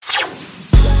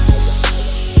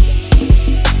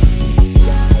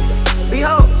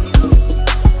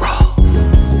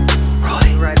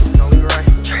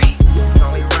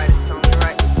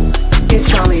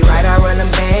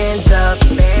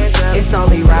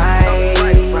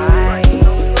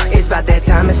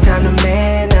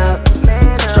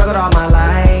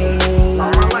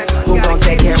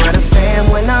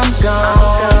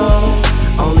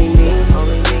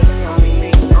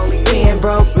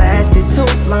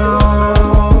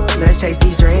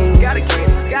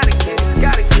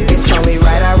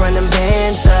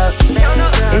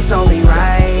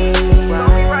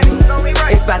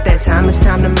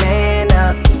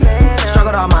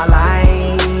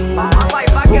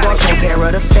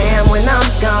of the fam when I'm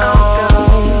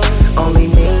gone. Only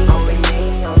me.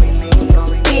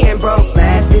 Being broke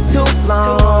lasted too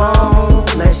long.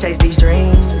 Let's chase these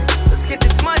dreams. Let's get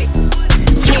this money.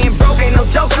 Being broke ain't no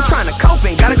joke, I'm trying to cope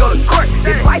and gotta go to court.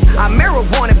 This life, I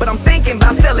marijuana, but I'm thinking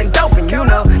about selling dope. And you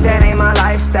know, That ain't my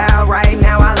lifestyle right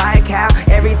now. I like how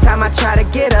every time I try to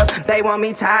get up, they want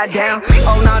me tied down.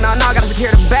 oh no, gotta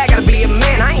secure the bag, gotta be a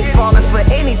man. I ain't falling for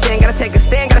anything, gotta take a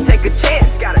stand, gotta take a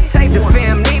chance. The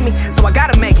fam need me, so I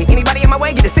gotta make it. Anybody in my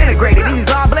way get disintegrated. These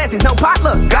is all blessings, no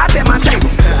potluck, God's at my table.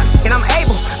 And I'm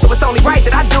able, so it's only right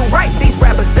that I do right. These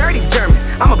rappers dirty German,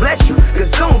 I'ma bless you,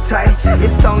 cause soon tight.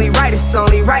 It's only right, it's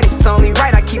only right, it's only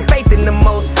right. I keep faith in the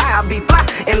Most High, I'll be fly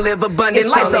and live abundant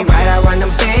life. It's only right, I run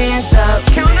them bands up.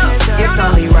 It's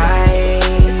only right.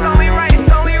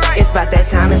 It's about that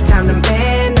time, it's time to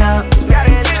man up.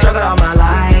 Struggled all my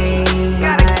life.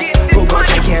 Who gon'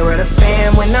 take care of the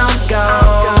fam when I'm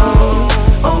gone?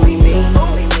 Only me.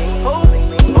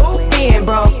 Being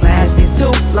broke lasted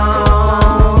too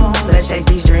long. Let's chase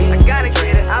these dreams.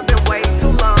 I've been waiting too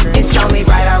long. It's only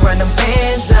right, I run them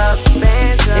bands up.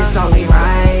 It's only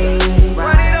right.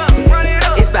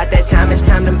 It's about that time, it's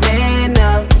time to man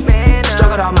up.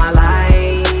 Struggled all my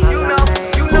life.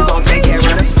 Who gon' take care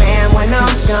of the fam when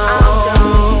I'm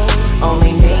gone?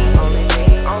 Only me.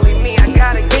 I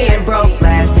gotta get Being broke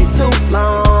lasted too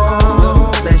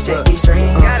long. Let's chase these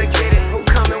dreams. Gotta get it, who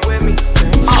coming with me?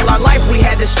 All our life we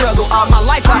had to struggle, all my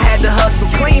life I had to hustle.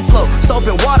 Clean flow, soap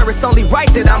and water, it's only right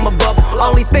that I'm a bubble.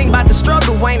 Only thing about the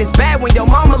struggle ain't as bad when your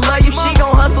mama love you. She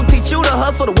gon' hustle, teach you to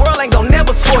hustle, the world ain't gon'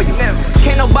 never spoil you.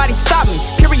 Can't nobody stop me,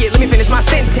 period, let me finish my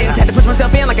sentence. Had to push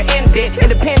myself in like an indent,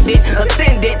 independent,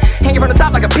 ascendant. Hanging from the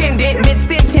top like a pendant,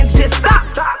 mid-sentence, just stop,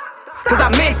 cause I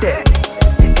meant that.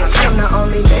 I'm the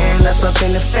only man left up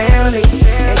in the family,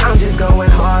 and I'm just going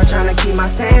hard trying to keep my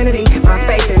sanity. My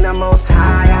faith in the Most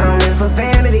High, I don't live for vanity.